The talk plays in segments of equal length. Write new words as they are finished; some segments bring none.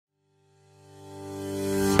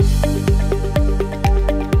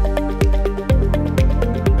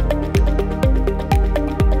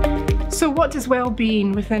does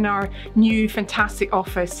well-being within our new fantastic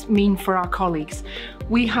office mean for our colleagues?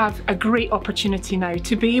 We have a great opportunity now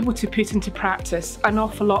to be able to put into practice an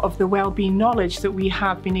awful lot of the well-being knowledge that we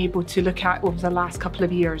have been able to look at over the last couple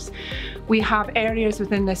of years. We have areas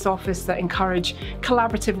within this office that encourage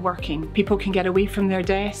collaborative working. People can get away from their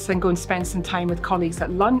desks and go and spend some time with colleagues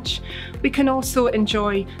at lunch. We can also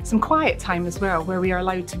enjoy some quiet time as well, where we are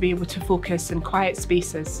allowed to be able to focus in quiet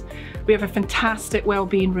spaces. We have a fantastic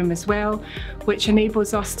well-being room as well, which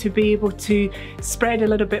enables us to be able to spread a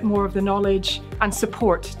little bit more of the knowledge and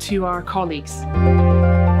support to our colleagues.